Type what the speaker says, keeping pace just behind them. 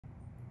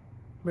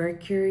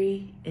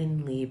Mercury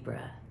in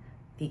Libra,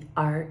 the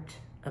art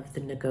of the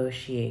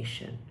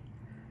negotiation,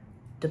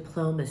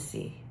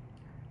 diplomacy,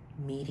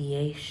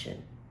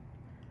 mediation,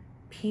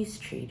 peace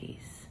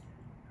treaties,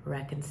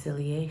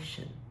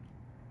 reconciliation,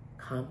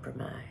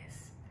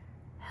 compromise.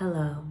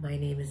 Hello, my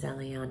name is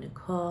Eliane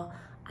Nicole.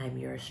 I'm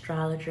your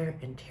astrologer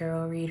and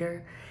tarot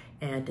reader,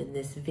 and in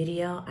this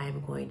video,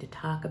 I'm going to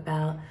talk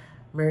about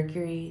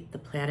Mercury, the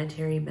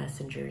planetary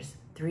messenger's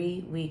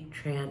 3-week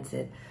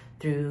transit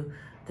through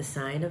the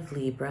sign of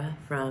Libra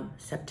from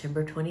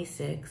September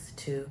 26th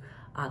to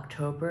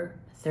October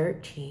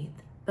 13th.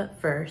 But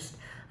first,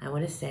 I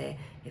want to say,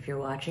 if you're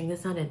watching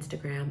this on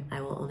Instagram, I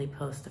will only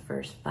post the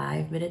first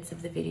 5 minutes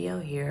of the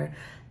video here.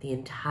 The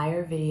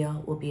entire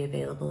video will be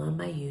available on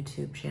my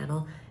YouTube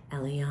channel,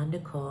 Eliane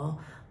Nicole.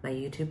 My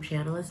YouTube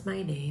channel is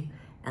my name,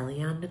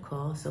 Eliane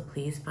Nicole, so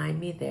please find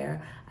me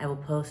there. I will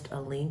post a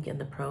link in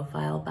the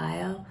profile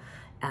bio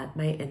at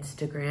my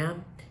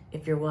Instagram.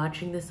 If you're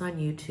watching this on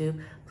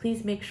YouTube,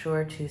 please make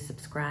sure to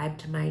subscribe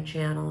to my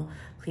channel.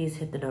 Please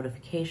hit the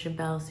notification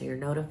bell so you're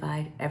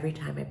notified every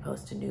time I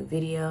post a new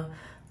video.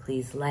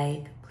 Please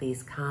like,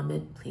 please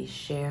comment, please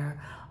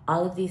share.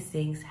 All of these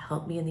things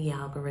help me in the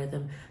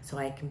algorithm so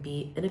I can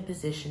be in a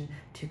position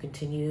to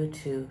continue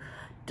to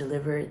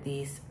deliver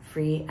these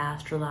free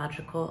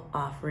astrological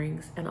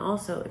offerings. And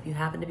also, if you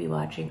happen to be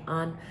watching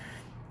on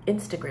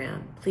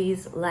Instagram,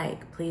 please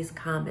like, please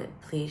comment,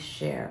 please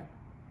share.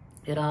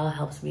 It all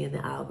helps me in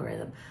the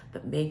algorithm,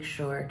 but make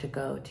sure to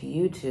go to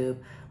YouTube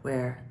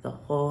where the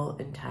whole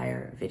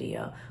entire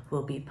video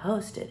will be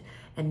posted.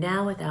 And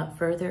now, without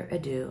further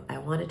ado, I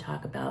want to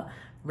talk about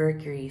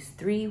Mercury's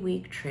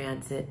 3-week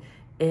transit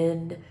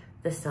in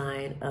the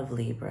sign of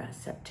Libra,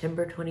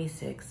 September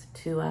 26th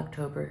to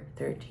October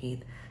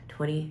 13th,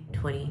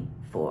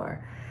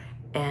 2024.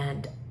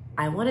 And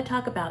I want to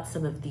talk about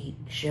some of the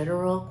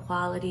general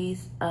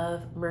qualities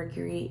of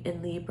Mercury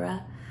in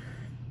Libra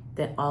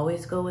that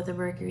always go with a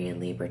Mercury and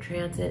Libra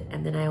transit.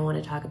 And then I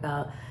want to talk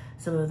about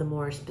some of the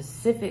more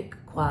specific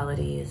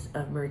qualities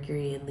of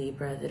Mercury and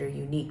Libra that are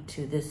unique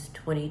to this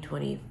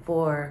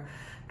 2024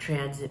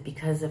 transit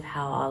because of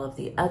how all of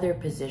the other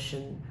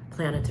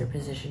planets are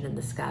positioned in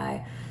the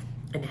sky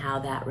and how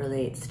that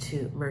relates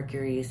to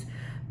Mercury's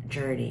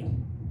journey.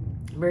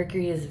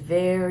 Mercury is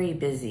very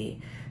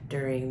busy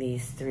during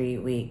these 3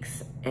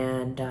 weeks,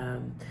 and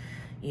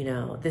you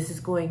know, this is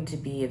going to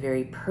be a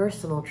very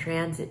personal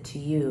transit to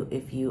you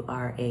if you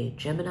are a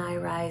Gemini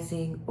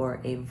rising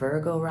or a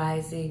Virgo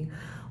rising,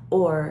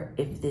 or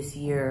if this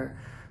year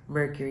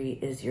Mercury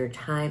is your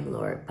time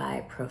lord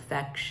by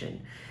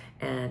profection.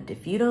 And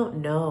if you don't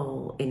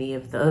know any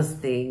of those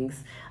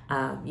things,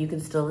 you can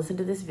still listen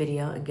to this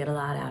video and get a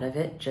lot out of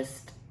it.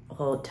 Just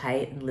hold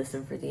tight and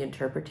listen for the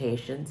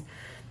interpretations.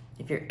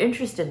 If you're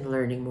interested in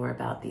learning more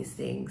about these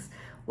things,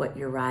 what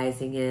your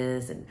rising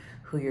is and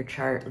who your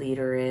chart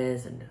leader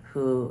is and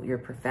who your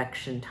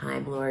perfection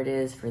time lord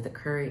is for the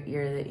current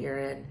year that you're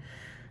in,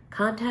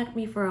 contact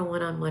me for a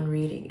one-on-one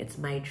reading. It's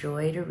my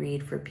joy to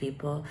read for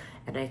people,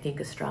 and I think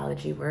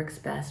astrology works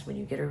best when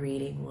you get a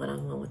reading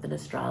one-on-one with an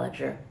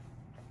astrologer.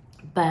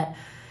 But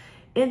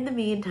in the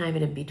meantime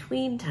and in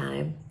between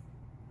time,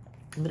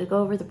 I'm going to go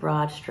over the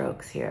broad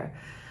strokes here.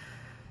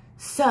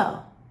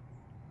 So,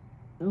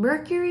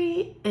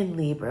 Mercury in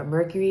Libra.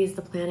 Mercury is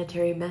the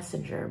planetary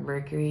messenger.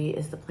 Mercury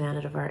is the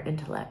planet of our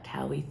intellect,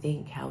 how we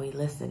think, how we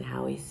listen,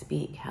 how we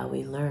speak, how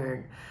we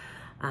learn.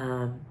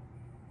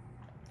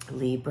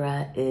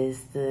 Libra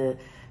is the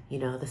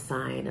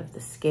sign of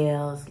the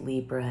scales.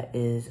 Libra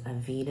is a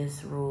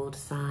Venus-ruled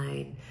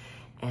sign.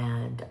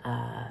 And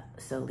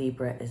so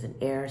Libra is an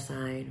air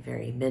sign,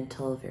 very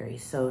mental, very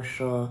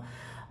social,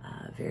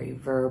 very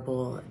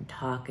verbal and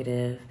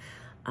talkative.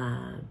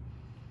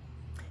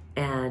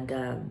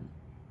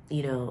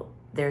 You know,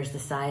 there's the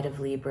side of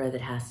Libra that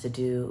has to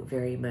do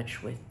very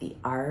much with the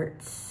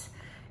arts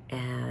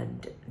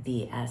and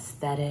the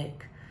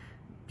aesthetic,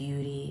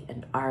 beauty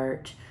and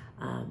art.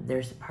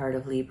 There's a part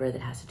of Libra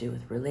that has to do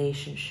with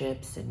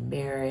relationships and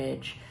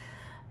marriage,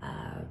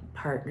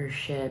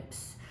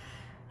 partnerships,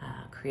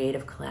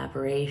 creative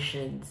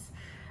collaborations.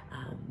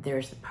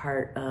 There's the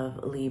part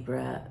of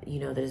Libra, you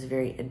know, that is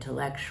very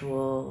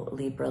intellectual.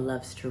 Libra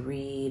loves to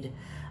read.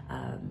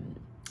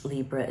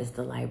 Libra is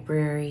the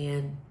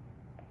librarian.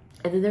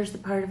 And then there's the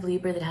part of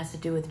Libra that has to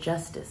do with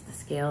justice, the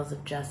scales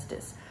of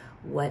justice.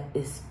 What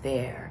is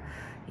fair?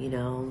 You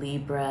know,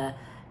 Libra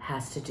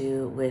has to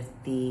do with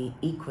the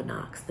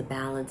equinox, the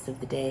balance of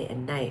the day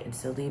and night. And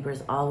so Libra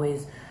is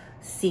always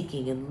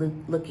seeking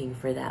and looking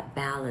for that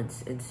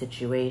balance in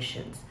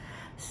situations.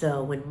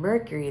 So when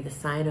Mercury, the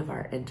sign of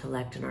our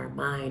intellect and our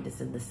mind, is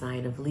in the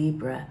sign of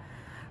Libra,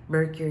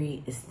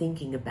 Mercury is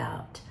thinking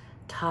about,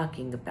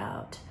 talking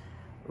about,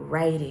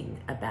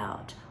 writing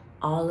about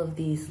all of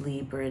these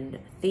Libran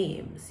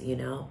themes, you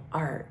know,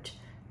 art,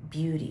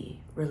 beauty,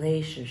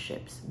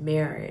 relationships,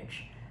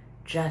 marriage,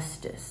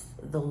 justice,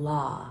 the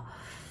law.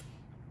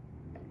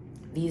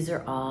 These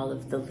are all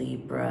of the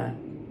Libra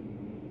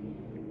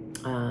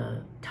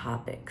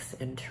topics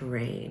and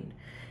terrain.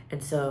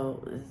 And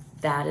so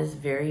that is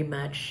very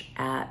much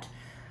at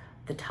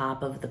the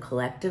top of the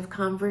collective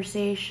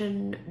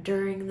conversation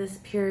during this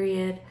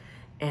period,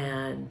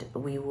 and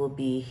we will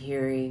be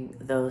hearing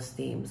those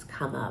themes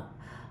come up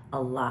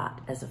a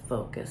lot as a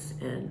focus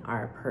in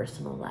our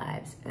personal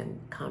lives and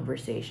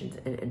conversations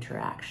and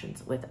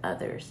interactions with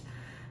others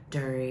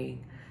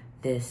during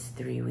this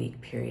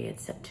 3-week period,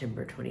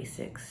 September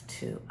 26th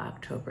to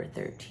October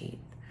 13th.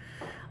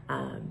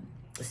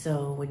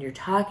 So when you're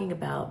talking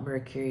about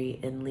Mercury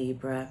in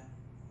Libra,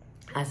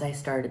 as I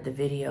started the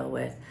video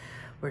with,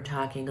 we're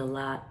talking a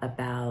lot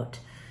about,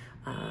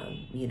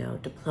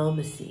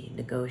 diplomacy,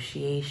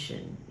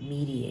 negotiation,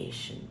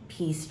 mediation,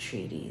 peace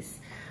treaties,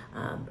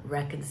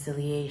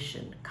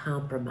 reconciliation,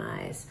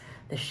 compromise.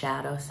 The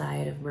shadow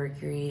side of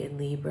Mercury in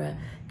Libra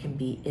can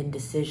be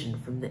indecision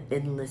from the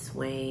endless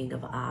weighing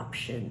of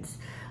options.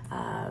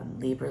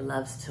 Libra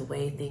loves to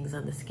weigh things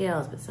on the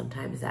scales, but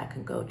sometimes that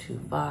can go too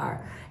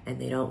far and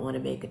they don't want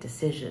to make a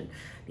decision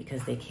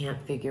because they can't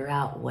figure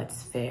out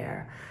what's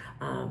fair.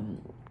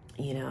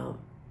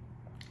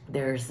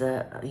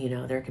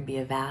 There can be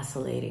a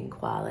vacillating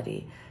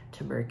quality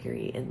to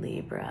Mercury in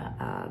Libra.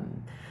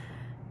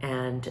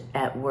 And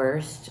at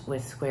worst,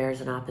 with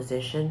squares and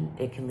opposition,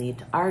 it can lead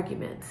to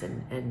arguments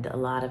and a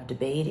lot of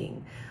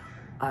debating.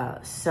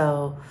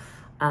 For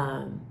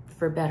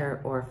better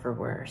or for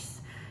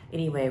worse.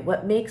 Anyway,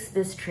 what makes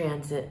this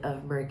transit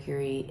of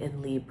Mercury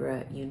in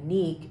Libra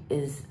unique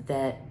is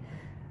that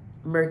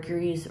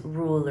Mercury's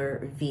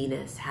ruler,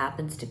 Venus,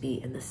 happens to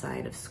be in the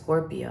sign of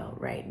Scorpio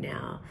right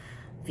now.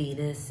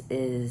 Venus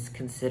is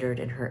considered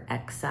in her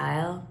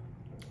exile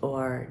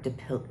or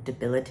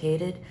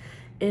debilitated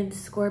in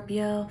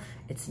Scorpio.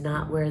 It's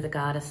not where the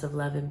goddess of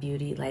love and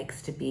beauty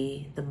likes to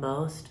be the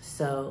most.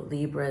 So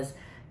Libra's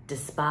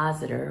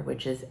dispositor,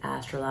 which is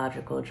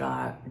astrological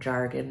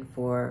jargon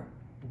for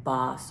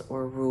boss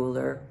or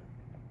ruler,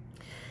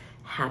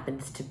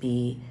 happens to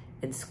be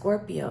in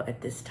Scorpio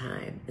at this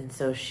time. And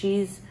so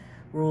she's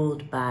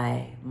ruled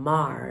by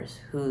Mars,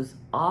 who's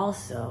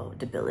also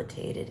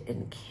debilitated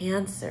in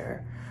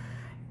Cancer.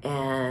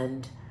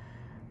 And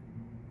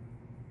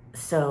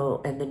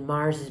then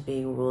Mars is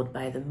being ruled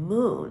by the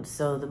moon.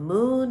 So the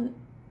moon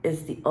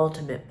is the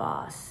ultimate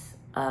boss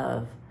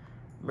of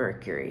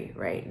Mercury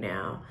right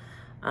now,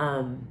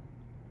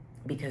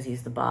 because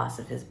he's the boss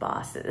of his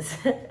bosses.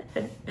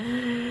 And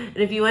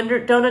if you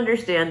don't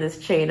understand this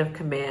chain of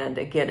command,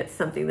 again, it's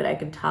something that I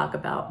can talk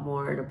about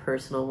more in a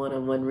personal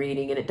one-on-one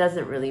reading, and it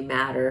doesn't really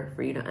matter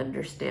for you to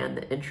understand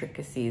the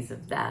intricacies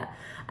of that.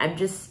 I'm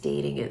just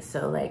stating it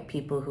so like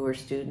people who are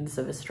students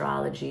of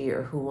astrology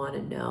or who want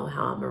to know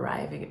how I'm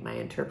arriving at my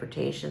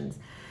interpretations,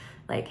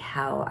 like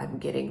how I'm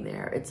getting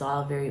there. It's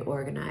all very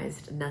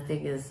organized.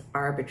 Nothing is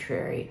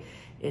arbitrary.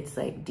 It's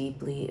like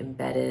deeply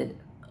embedded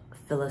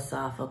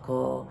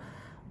philosophical,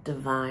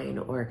 divine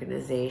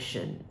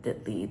organization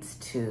that leads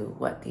to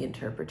what the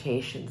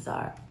interpretations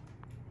are.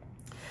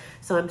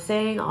 So I'm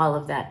saying all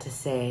of that to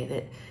say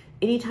that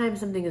anytime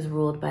something is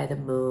ruled by the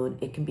moon,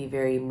 it can be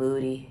very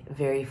moody,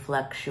 very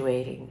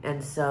fluctuating.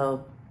 And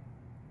so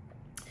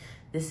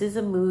this is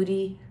a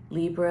moody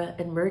Libra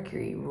and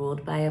Mercury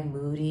ruled by a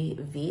moody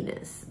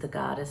Venus, the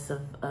goddess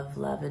of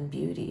love and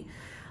beauty.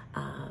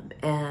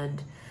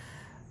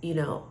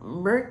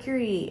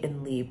 Mercury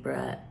in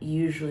Libra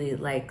usually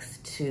likes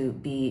to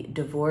be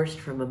divorced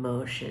from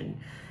emotion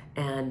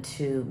and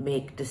to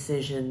make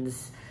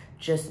decisions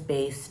just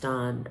based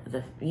on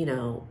the,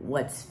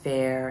 what's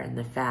fair and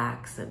the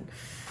facts.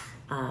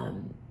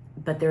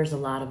 But there's a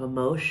lot of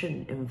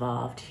emotion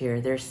involved here.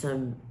 There's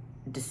some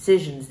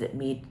decisions that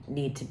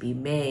need to be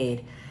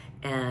made,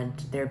 and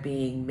they're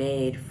being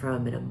made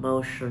from an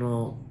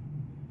emotional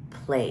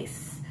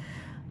place,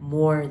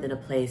 more than a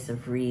place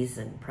of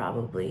reason,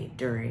 probably,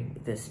 during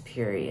this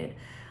period.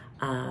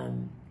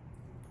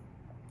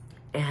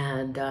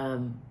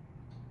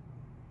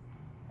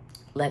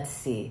 Let's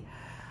see.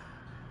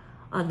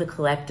 On the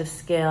collective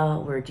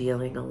scale, we're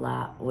dealing a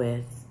lot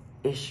with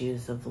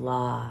issues of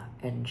law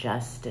and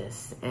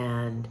justice,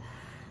 and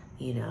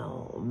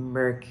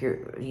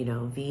Mercury,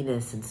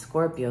 Venus and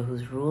Scorpio,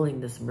 who's ruling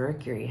this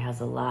Mercury, has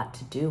a lot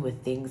to do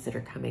with things that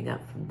are coming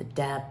up from the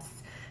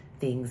depths,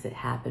 things that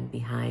happen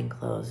behind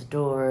closed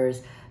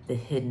doors, the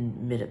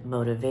hidden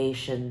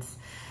motivations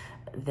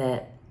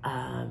that,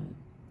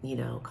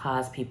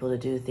 cause people to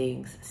do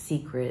things,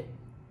 secret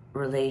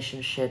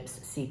relationships,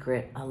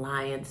 secret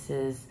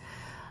alliances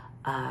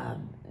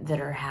that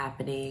are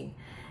happening.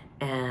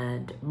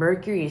 And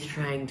Mercury is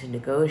trying to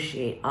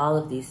negotiate all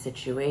of these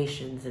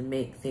situations and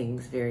make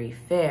things very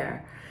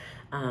fair.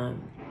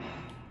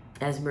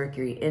 As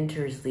Mercury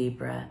enters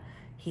Libra,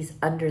 he's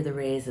under the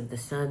rays of the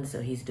sun,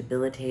 so he's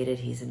debilitated.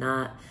 He's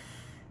not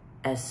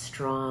as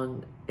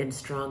strong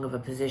of a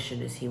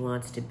position as he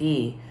wants to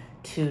be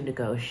to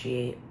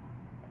negotiate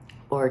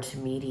or to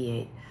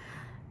mediate.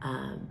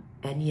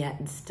 And yet,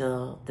 and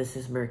still, this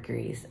is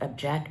Mercury's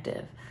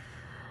objective.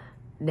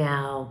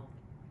 Now,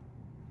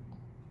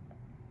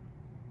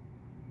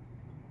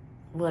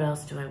 what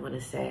else do I want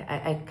to say?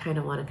 I kind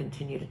of want to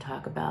continue to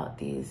talk about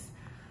these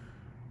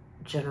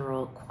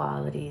general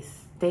qualities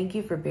thank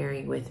you for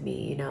bearing with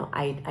me. You know,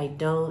 I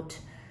don't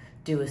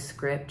do a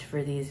script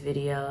for these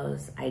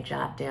videos. I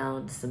jot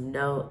down some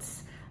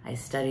notes, I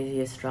study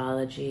the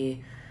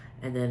astrology,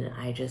 and then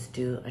I just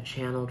do a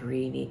channeled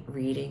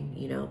reading,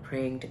 you know,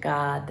 praying to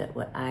God that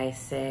what I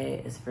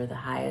say is for the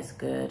highest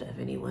good of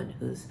anyone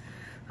who's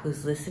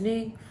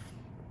listening.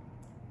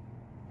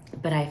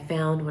 But I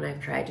found when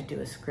I've tried to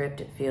do a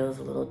script, it feels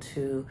a little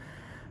too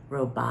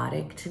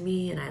robotic to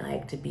me, and I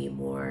like to be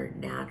more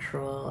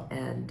natural,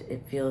 and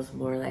it feels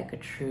more like a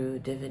true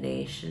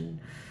divination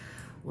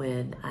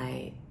when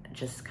I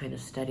just kind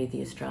of study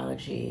the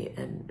astrology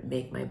and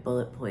make my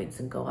bullet points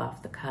and go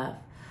off the cuff.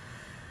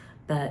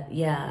 But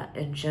yeah,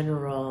 in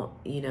general,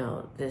 you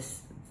know,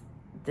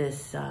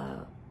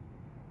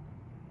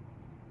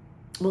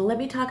 well, let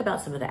me talk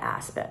about some of the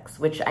aspects,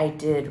 which I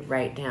did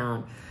write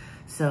down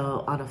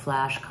so on a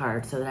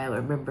flashcard so that I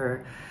would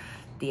remember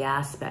the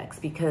aspects,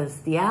 because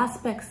the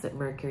aspects that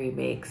Mercury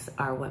makes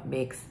are what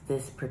makes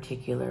this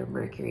particular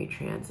Mercury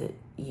transit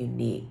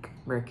unique,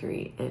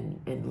 Mercury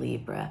in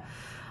Libra.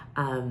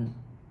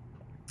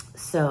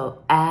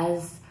 So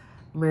as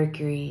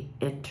Mercury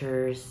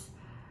enters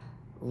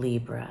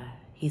Libra,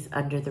 he's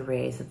under the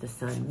rays of the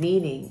sun,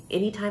 meaning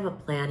anytime a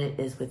planet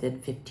is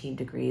within 15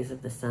 degrees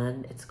of the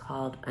sun, it's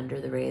called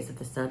under the rays of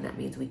the sun. That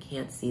means we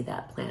can't see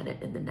that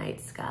planet in the night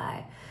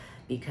sky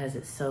because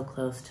it's so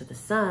close to the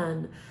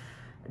sun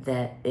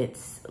that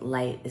its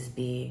light is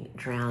being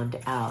drowned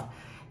out.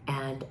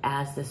 And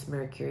as this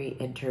Mercury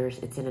enters,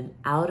 it's in an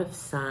out of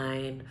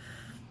sign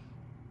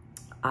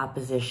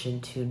opposition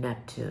to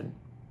Neptune,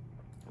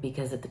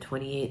 because at the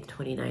 28th,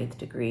 29th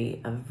degree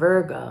of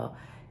Virgo,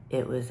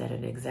 it was at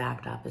an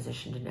exact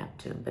opposition to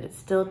Neptune, but it's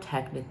still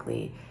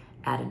technically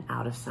at an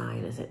out of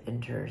sign as it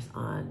enters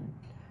on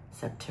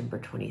September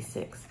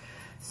 26th.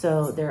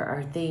 So there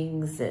are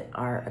things that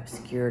are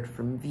obscured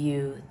from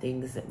view,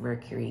 things that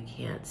Mercury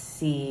can't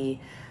see.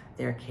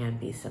 There can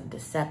be some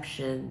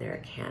deception,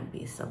 there can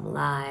be some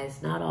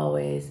lies, not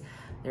always.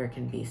 There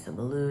can be some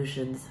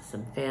illusions,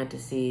 some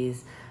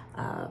fantasies.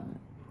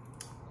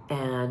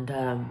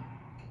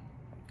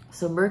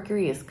 So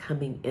Mercury is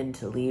coming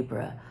into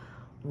Libra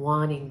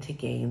wanting to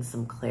gain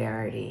some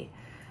clarity.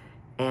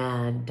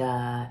 And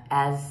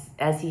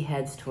as he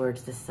heads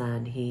towards the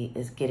sun, he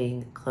is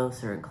getting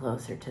closer and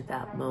closer to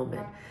that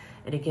moment.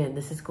 And again,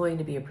 this is going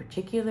to be a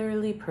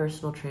particularly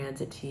personal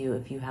transit to you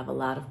if you have a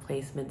lot of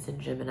placements in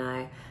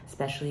Gemini,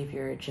 especially if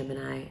you're a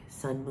Gemini,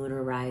 sun, moon,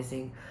 or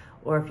rising,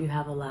 or if you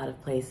have a lot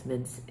of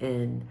placements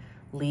in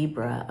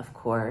Libra, of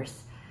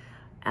course,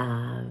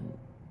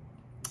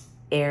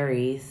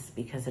 Aries,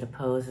 because it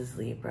opposes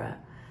Libra,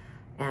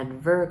 and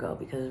Virgo,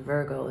 because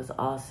Virgo is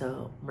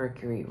also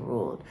Mercury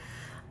ruled.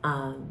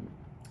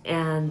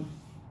 And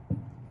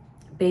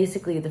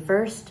basically the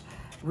first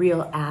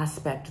real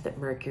aspect that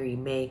Mercury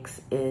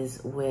makes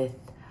is with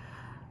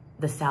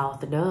the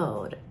South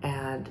Node,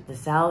 and the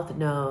South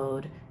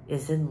Node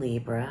is in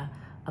Libra,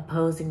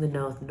 opposing the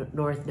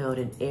North Node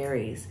in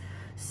Aries.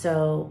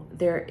 So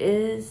there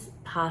is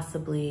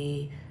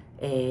possibly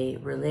a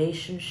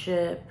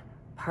relationship,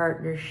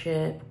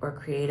 partnership, or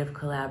creative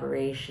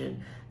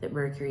collaboration that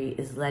Mercury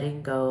is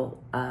letting go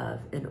of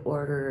in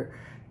order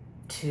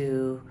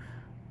to,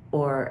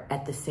 or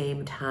at the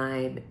same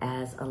time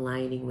as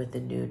aligning with a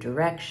new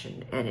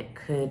direction. And it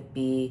could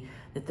be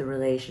that the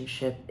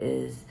relationship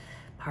is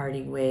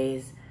parting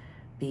ways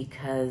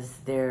because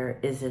there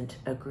isn't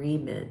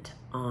agreement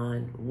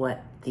on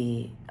what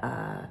the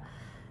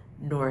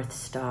North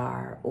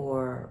Star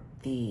or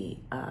the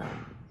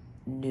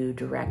new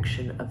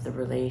direction of the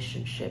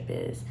relationship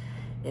is.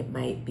 It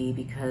might be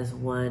because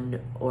one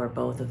or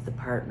both of the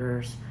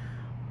partners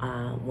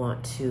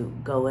want to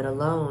go it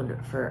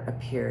alone for a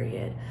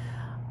period.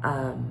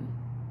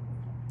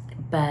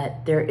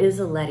 But there is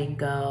a letting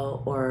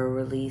go or a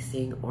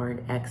releasing or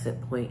an exit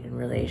point in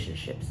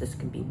relationships. This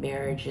can be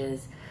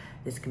marriages.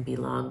 This can be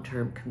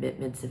long-term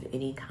commitments of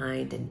any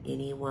kind in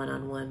any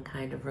one-on-one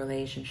kind of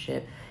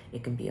relationship.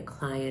 It can be a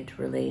client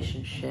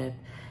relationship.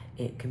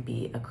 It can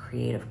be a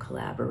creative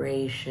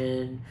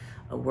collaboration,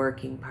 a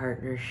working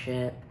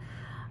partnership.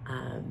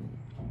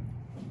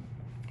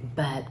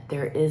 But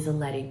there is a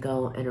letting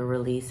go and a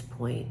release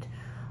point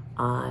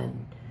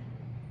on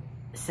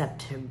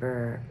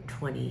September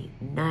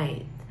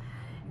 29th.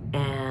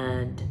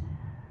 And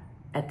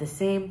at the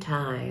same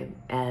time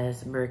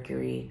as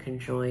Mercury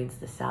conjoins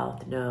the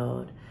South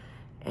Node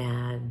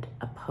and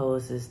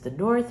opposes the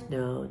North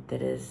Node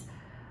that is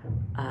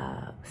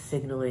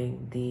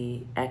signaling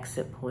the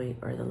exit point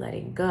or the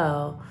letting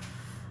go,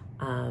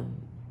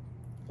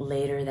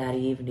 later that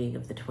evening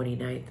of the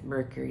 29th,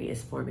 Mercury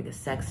is forming a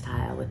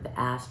sextile with the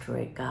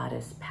asteroid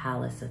goddess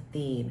Pallas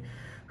Athene,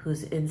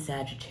 who's in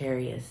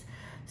Sagittarius.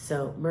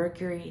 So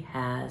Mercury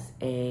has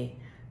a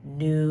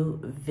new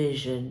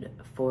vision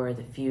for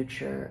the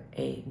future,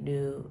 a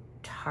new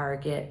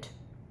target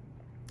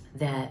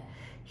that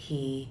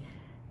he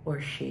or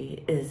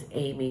she is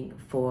aiming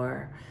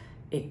for.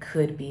 It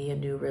could be a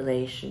new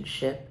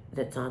relationship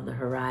that's on the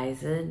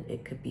horizon.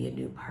 It could be a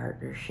new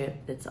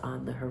partnership that's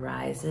on the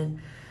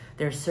horizon.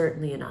 there's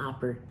certainly an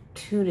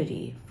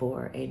opportunity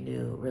for a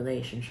new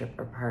relationship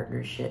or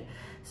partnership.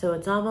 So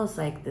it's almost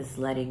like this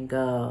letting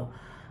go,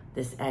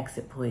 this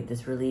exit point,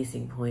 this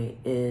releasing point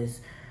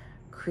is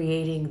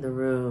creating the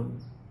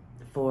room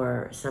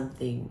for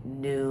something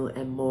new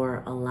and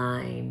more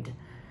aligned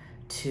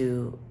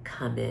to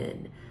come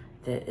in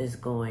that is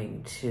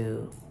going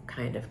to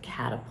kind of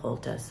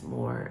catapult us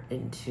more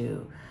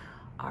into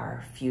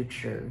our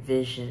future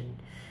vision.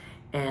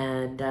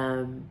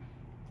 And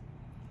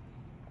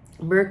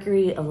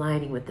Mercury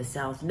aligning with the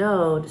South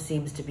Node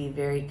seems to be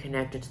very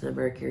connected to the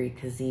Mercury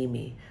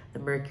Cazimi. The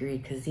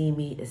Mercury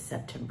Cazimi is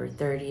September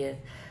 30th.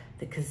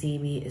 The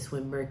Cazimi is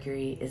when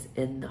Mercury is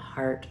in the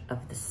heart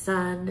of the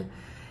sun.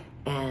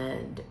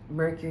 And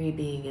Mercury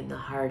being in the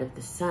heart of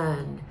the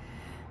sun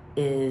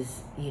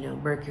is, you know,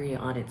 Mercury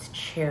on its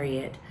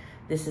chariot.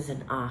 This is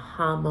an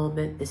aha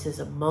moment. This is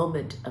a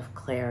moment of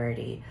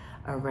clarity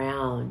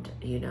around,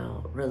 you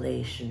know,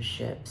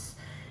 relationships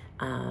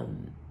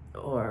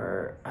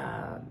or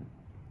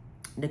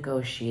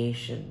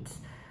negotiations,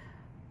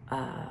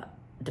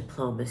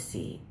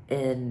 diplomacy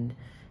in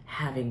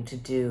having to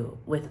do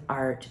with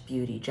art,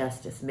 beauty,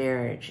 justice,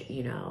 marriage,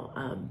 you know,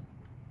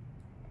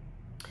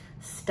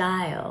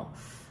 style,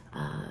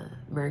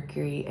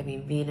 Mercury, I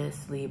mean,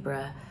 Venus,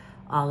 Libra,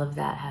 all of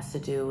that has to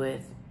do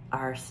with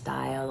our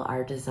style,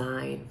 our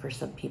design. For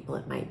some people,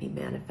 it might be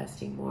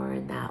manifesting more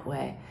in that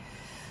way.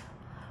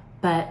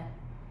 But,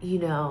 you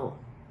know,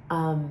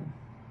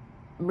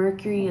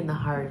 Mercury in the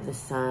heart of the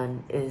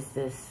sun is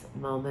this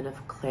moment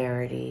of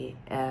clarity.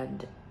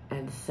 And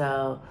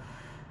so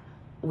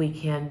we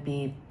can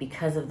be,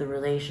 because of the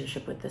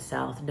relationship with the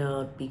South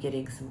Node, be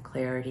getting some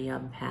clarity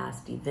on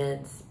past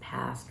events,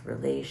 past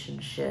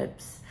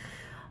relationships.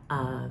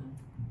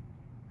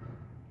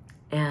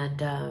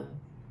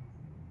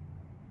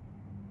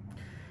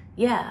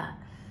 Yeah,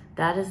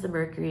 that is the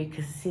Mercury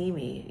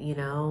Cazimi, you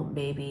know,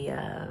 maybe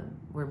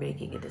we're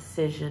making a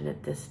decision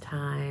at this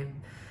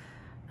time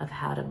of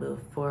how to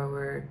move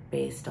forward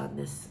based on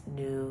this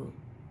new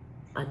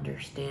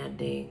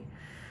understanding,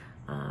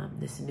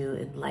 this new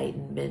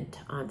enlightenment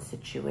on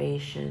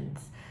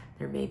situations.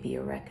 There may be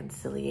a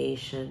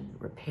reconciliation,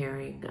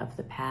 repairing of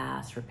the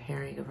past,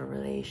 repairing of a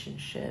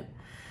relationship.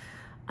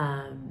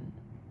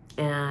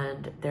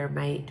 And there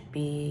might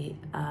be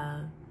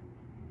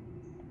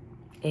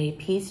a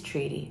peace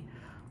treaty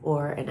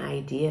or an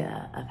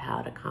idea of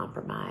how to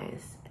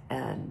compromise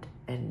and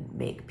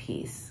make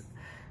peace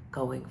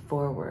going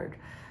forward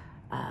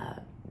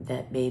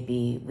that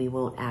maybe we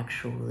won't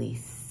actually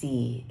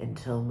see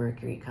until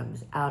Mercury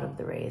comes out of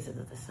the rays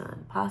of the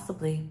sun.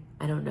 Possibly,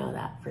 I don't know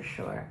that for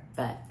sure,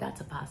 but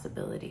that's a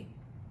possibility.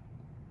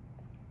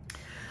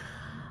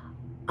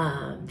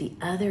 The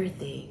other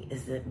thing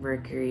is that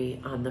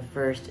Mercury on the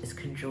 1st is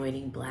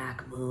conjoining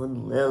Black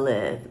Moon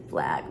Lilith.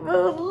 Black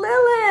Moon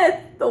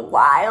Lilith, the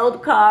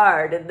wild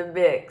card in the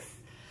mix.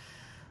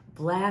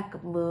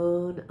 Black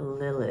Moon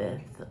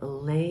Lilith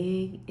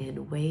laying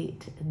in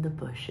wait in the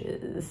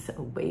bushes,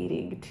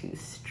 waiting to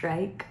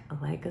strike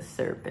like a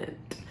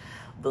serpent.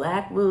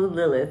 Black Moon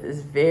Lilith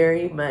is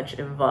very much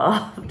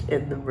involved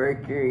in the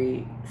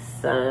Mercury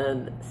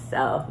Sun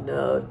South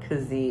Node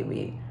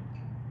Cazimi.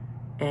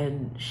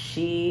 And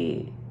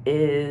she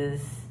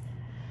is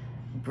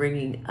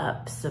bringing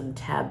up some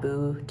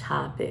taboo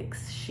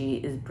topics. She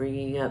is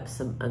bringing up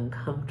some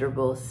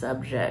uncomfortable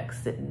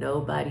subjects that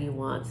nobody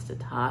wants to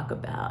talk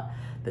about,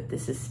 but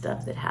this is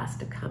stuff that has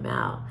to come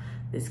out.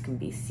 This can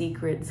be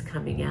secrets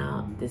coming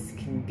out. This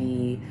can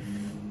be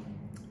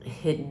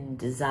hidden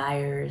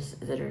desires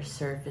that are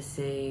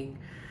surfacing.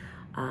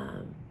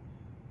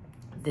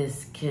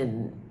 This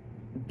can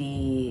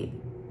be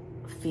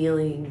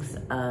feelings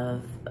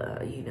of,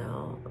 you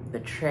know,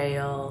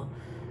 betrayal,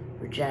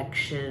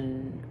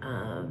 rejection,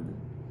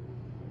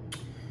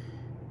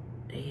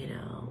 you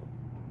know,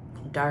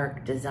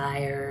 dark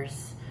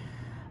desires.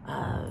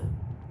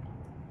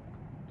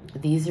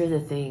 These are the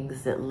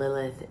things that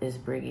Lilith is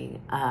bringing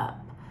up,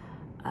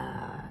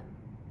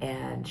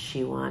 and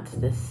she wants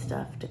this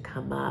stuff to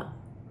come up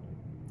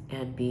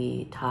and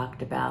be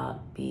talked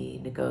about, be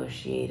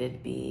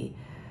negotiated, be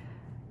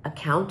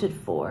accounted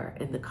for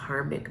in the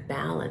karmic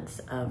balance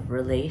of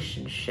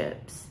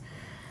relationships.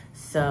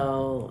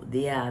 So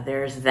yeah,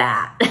 there's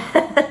that.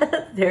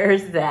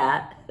 There's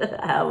that.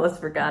 I almost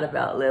forgot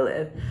about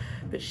Lilith,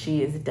 but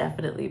she is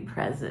definitely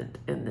present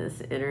in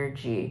this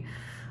energy.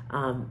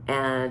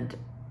 And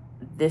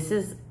this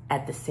is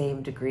at the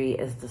same degree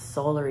as the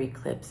solar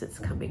eclipse that's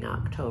coming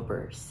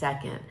October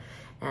 2nd.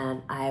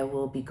 And I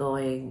will be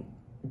going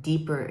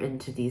deeper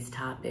into these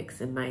topics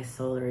in my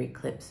solar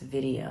eclipse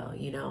video.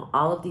 You know,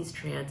 all of these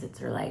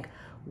transits are like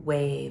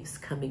waves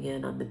coming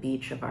in on the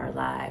beach of our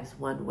lives,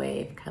 one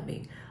wave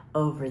coming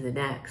over the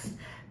next,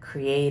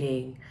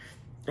 creating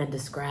and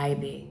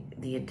describing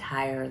the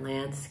entire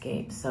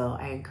landscape. So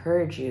I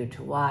encourage you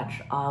to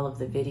watch all of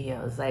the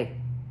videos. Like,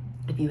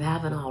 if you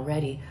haven't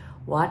already,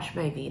 watch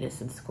my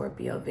Venus and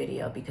Scorpio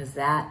video, because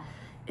that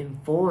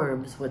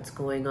informs what's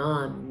going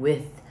on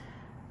with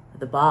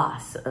the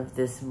boss of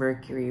this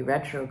Mercury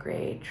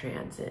retrograde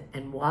transit,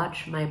 and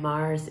watch my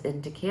Mars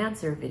into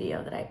Cancer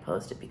video that I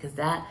posted, because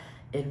that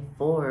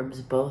informs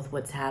both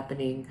what's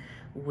happening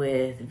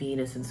with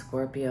Venus and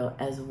Scorpio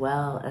as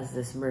well as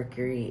this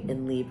Mercury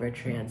in Libra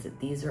transit.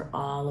 These are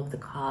all of the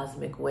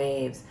cosmic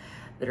waves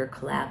that are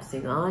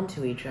collapsing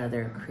onto each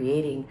other,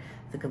 creating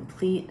the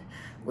complete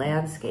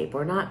landscape,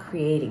 or not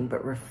creating,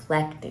 but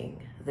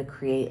reflecting the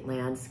create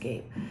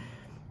landscape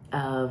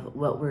of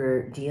what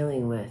we're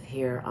dealing with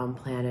here on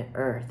planet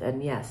Earth.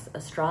 And yes,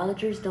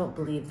 astrologers don't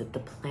believe that the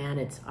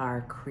planets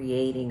are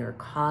creating or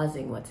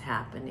causing what's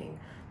happening.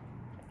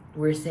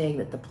 We're saying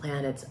that the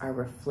planets are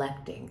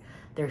reflecting.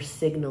 They're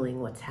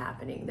signaling what's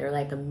happening. They're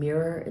like a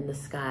mirror in the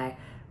sky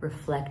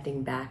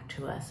reflecting back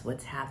to us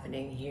what's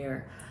happening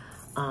here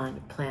on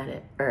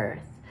planet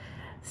Earth.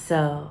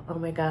 So, oh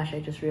my gosh,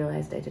 I just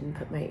realized I didn't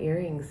put my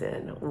earrings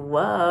in.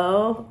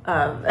 Whoa.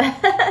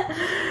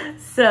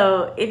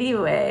 So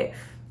anyway,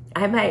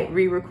 I might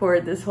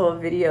re-record this whole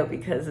video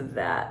because of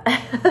that.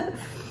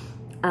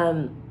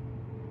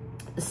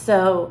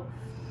 So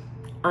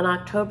on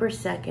October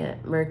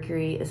 2nd,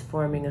 Mercury is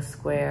forming a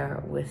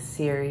square with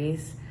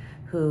Ceres,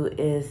 who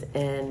is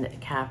in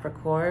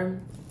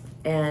Capricorn.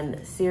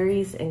 And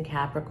Ceres in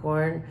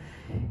Capricorn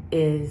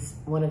is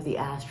one of the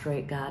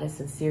asteroid goddess,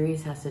 and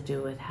Ceres has to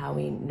do with how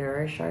we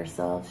nourish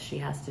ourselves. She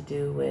has to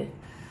do with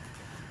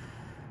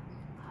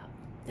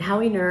how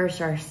we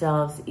nourish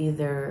ourselves,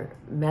 either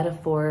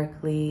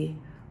metaphorically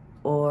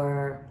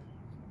or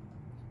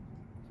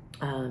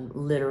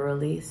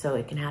literally. So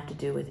it can have to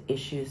do with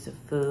issues of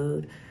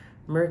food.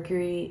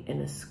 Mercury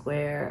in a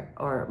square,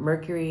 or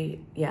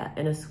Mercury, yeah,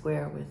 in a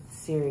square with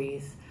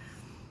Ceres.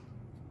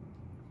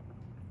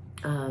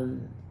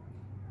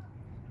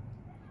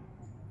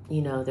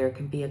 You know, there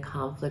can be a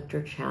conflict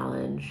or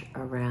challenge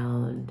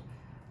around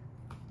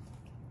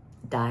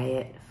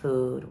diet,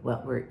 food,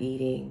 what we're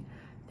eating.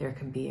 There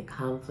can be a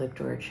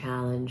conflict or a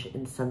challenge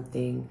in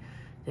something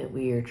that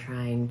we are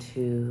trying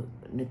to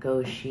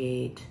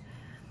negotiate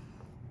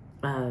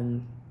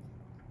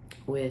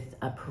with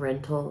a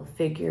parental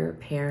figure,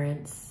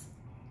 parents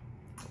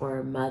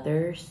or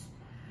mothers.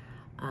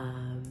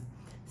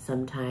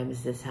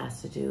 Sometimes this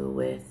has to do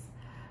with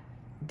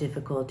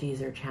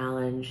difficulties or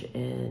challenge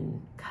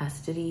in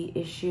custody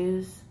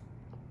issues.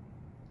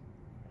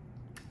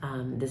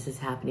 This is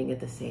happening at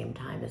the same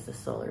time as the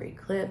solar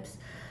eclipse.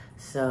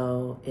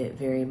 So it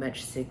very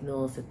much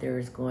signals that there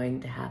is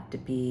going to have to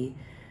be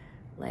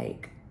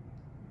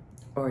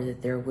or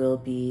that there will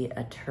be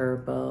a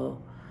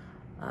turbo,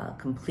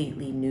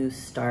 completely new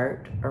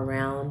start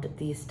around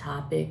these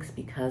topics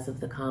because of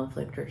the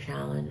conflict or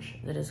challenge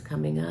that is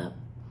coming up.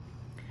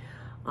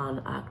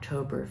 On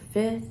October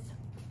 5th,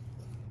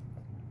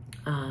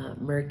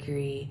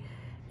 Mercury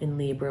in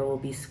Libra will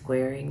be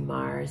squaring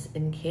Mars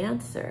in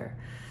Cancer.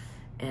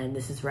 And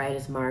this is right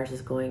as Mars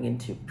is going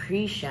into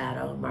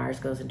pre-shadow. Mars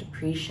goes into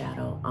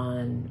pre-shadow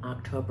on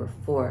October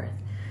 4th.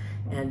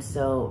 And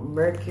so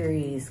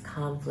Mercury's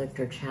conflict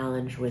or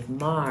challenge with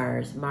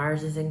Mars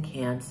is in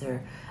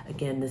Cancer.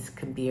 Again, this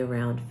can be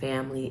around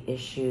family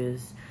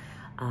issues.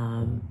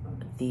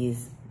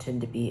 These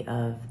tend to be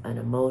of an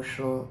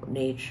emotional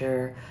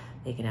nature.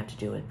 They can have to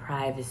do with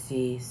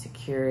privacy,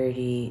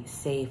 security,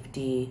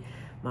 safety.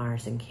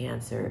 Mars in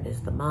Cancer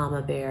is the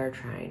mama bear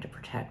trying to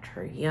protect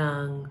her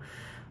young.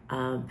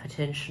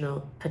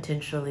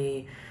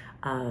 Potentially,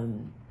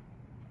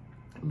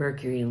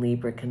 Mercury in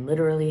Libra can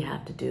literally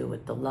have to do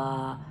with the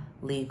law,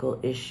 legal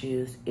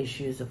issues,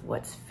 issues of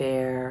what's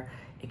fair.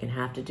 It can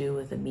have to do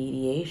with a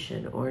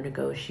mediation or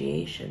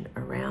negotiation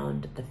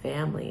around the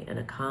family and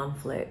a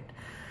conflict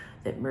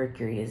that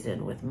Mercury is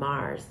in with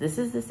Mars. This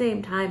is the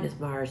same time as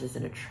Mars is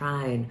in a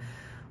trine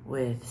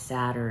with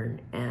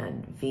Saturn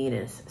and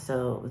Venus.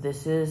 So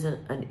this is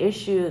an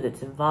issue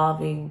that's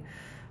involving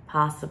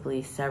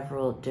possibly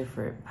several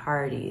different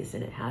parties,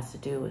 and it has to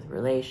do with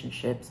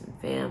relationships and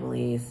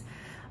families,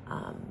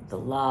 the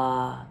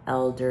law,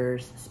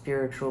 elders,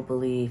 spiritual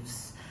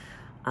beliefs,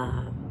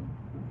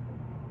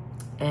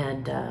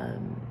 and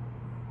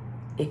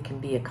it can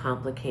be a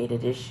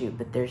complicated issue,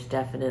 but there's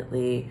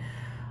definitely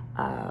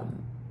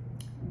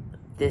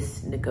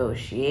this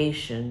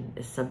negotiation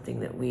is something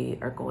that we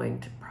are going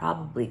to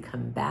probably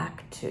come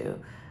back to,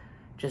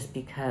 just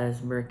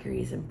because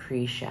Mercury's in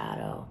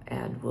pre-shadow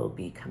and will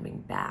be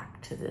coming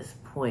back to this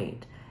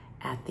point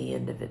at the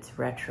end of its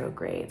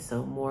retrograde.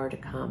 So more to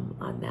come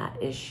on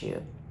that issue.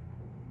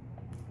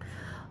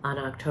 On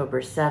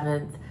October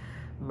 7th,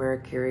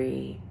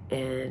 Mercury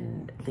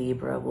in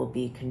Libra will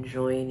be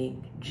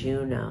conjoining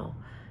Juno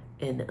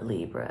in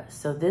Libra.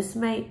 So this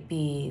might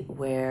be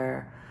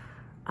where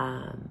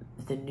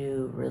the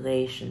new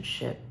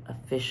relationship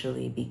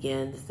officially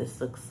begins. This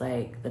looks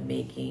like the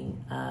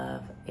making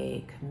of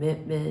a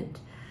commitment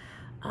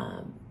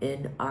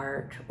in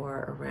art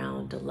or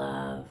around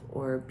love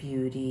or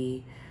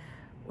beauty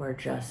or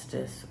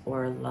justice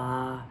or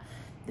law.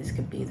 This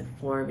could be the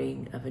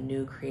forming of a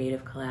new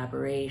creative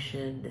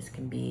collaboration. This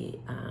can be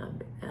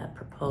a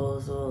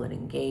proposal, an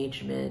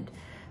engagement.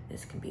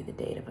 This can be the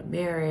date of a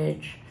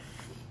marriage.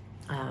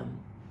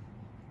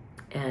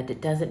 And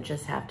it doesn't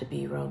just have to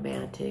be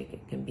romantic.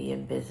 It can be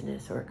in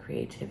business or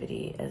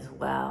creativity as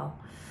well.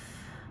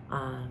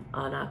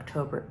 On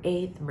October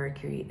 8th,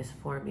 Mercury is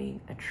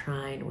forming a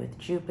trine with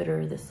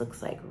Jupiter. This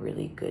looks like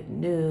really good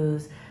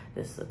news.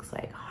 This looks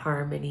like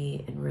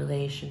harmony in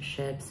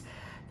relationships.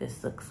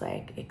 This looks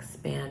like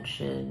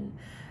expansion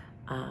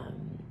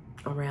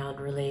around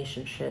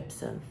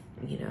relationships of,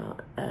 you know,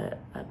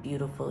 a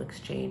beautiful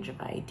exchange of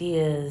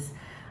ideas.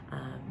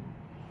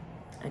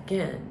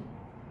 Again,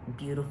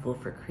 beautiful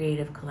for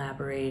creative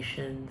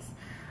collaborations.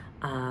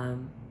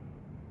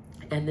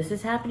 And this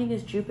is happening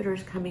as Jupiter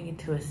is coming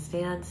into a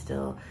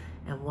standstill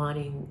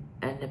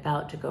and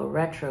about to go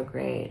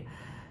retrograde.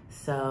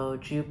 So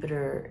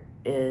Jupiter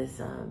is,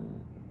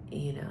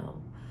 you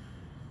know,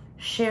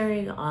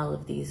 sharing all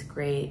of these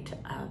great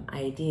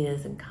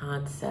ideas and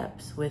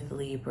concepts with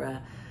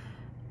Libra,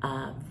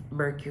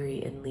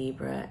 Mercury in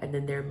Libra, and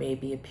then there may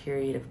be a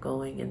period of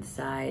going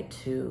inside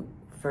to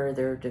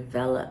further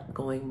develop,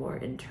 going more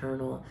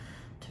internal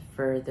to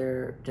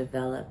further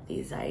develop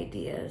these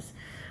ideas.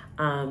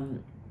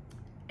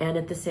 And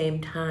at the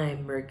same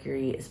time,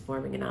 Mercury is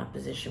forming an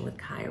opposition with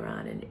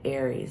Chiron in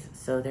Aries.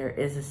 So there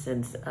is a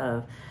sense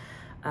of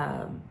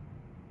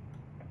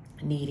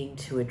needing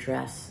to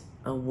address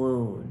a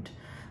wound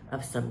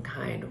of some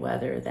kind,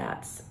 whether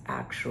that's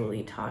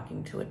actually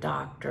talking to a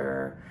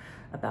doctor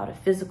about a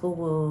physical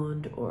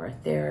wound or a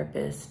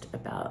therapist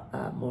about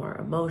a more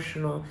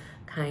emotional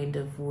kind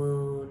of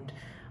wound.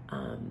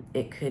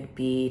 It could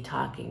be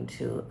talking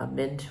to a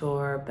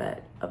mentor,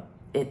 but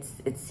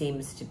it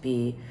seems to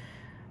be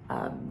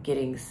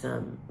getting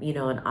some, you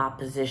know, an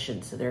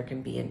opposition. So there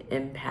can be an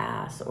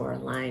impasse or a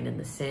line in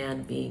the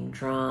sand being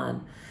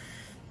drawn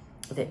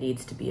that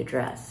needs to be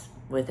addressed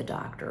with a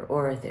doctor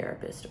or a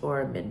therapist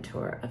or a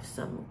mentor of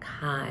some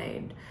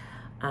kind.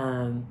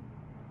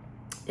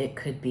 It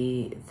could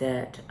be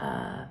that,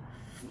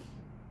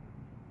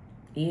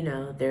 you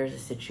know, there's a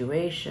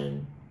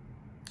situation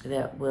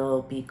that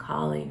will be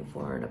calling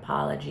for an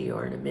apology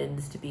or an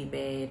amends to be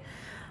made.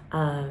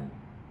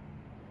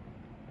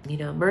 You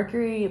know,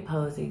 Mercury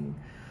opposing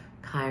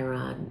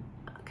Chiron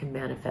can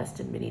manifest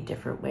in many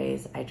different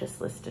ways. I just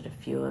listed a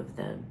few of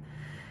them.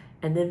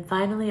 And then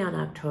finally on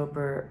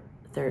October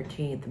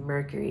 13th,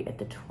 Mercury at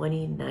the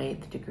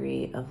 29th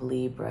degree of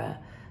Libra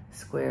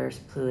squares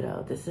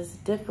Pluto. This is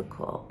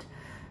difficult.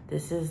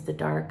 This is the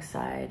dark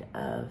side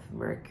of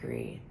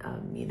Mercury.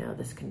 You know,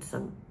 this can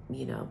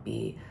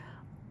be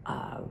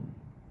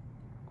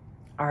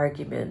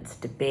arguments,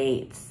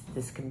 debates.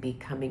 This can be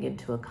coming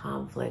into a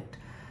conflict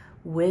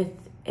with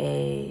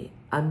a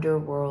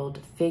underworld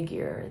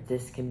figure.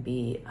 This can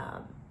be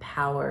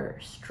power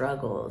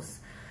struggles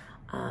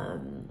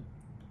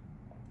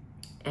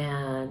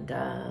and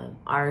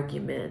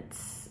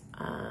arguments.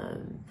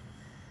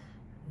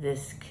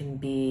 This can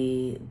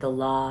be the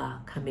law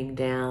coming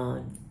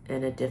down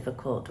in a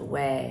difficult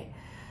way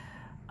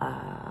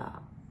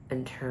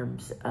in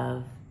terms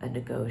of a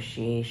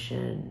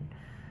negotiation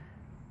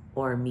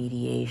or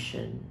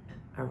mediation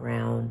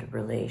around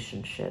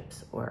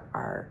relationships or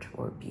art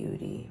or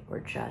beauty or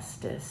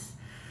justice.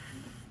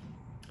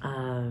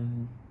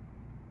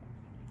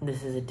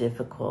 This is a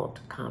difficult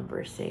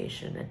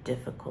conversation, a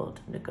difficult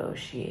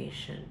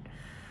negotiation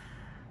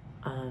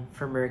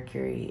for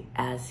Mercury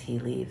as he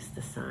leaves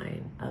the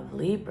sign of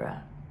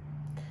Libra.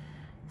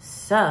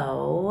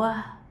 So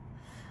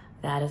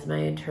that is my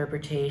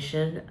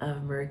interpretation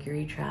of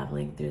Mercury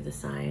traveling through the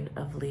sign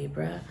of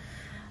Libra.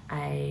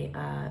 I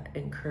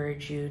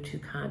encourage you to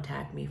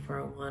contact me for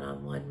a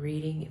one-on-one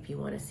reading if you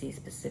want to see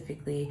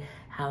specifically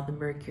how the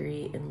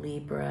Mercury in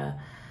Libra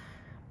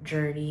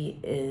journey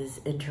is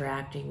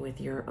interacting with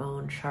your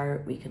own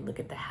chart. We can look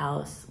at the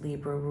house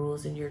Libra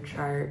rules in your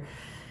chart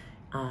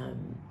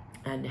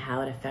and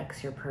how it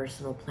affects your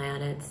personal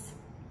planets.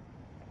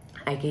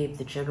 I gave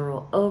the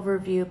general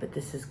overview, but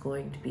this is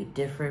going to be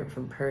different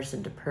from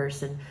person to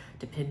person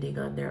depending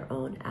on their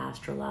own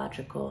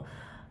astrological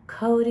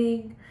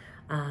coding.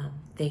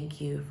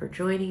 Thank you for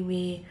joining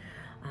me.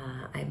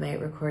 I might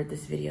record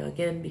this video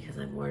again because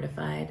I'm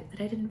mortified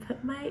that I didn't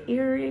put my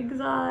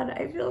earrings on.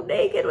 I feel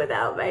naked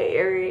without my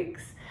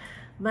earrings.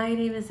 My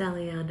name is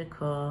Eliane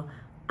Nicole.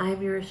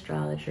 I'm your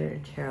astrologer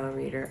and tarot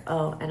reader.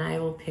 Oh, and I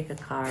will pick a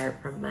card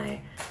from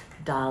my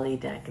Dolly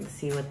deck and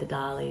see what the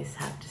Dollies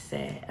have to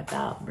say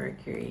about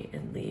Mercury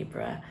in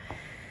Libra.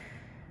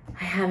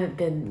 I haven't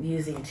been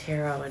using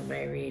tarot in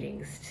my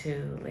readings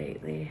too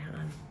lately.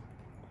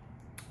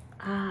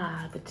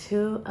 The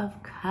Two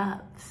of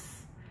Cups.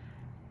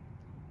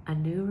 A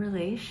new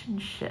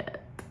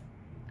relationship.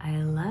 I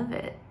love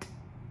it.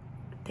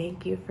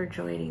 Thank you for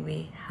joining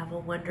me. Have a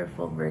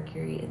wonderful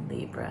Mercury in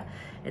Libra.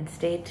 And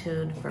stay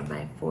tuned for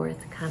my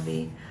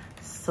forthcoming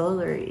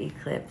solar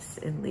eclipse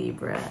in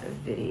Libra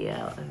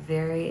video. A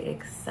very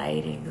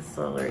exciting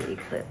solar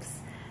eclipse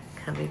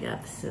coming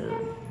up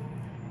soon.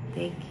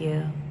 Thank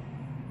you.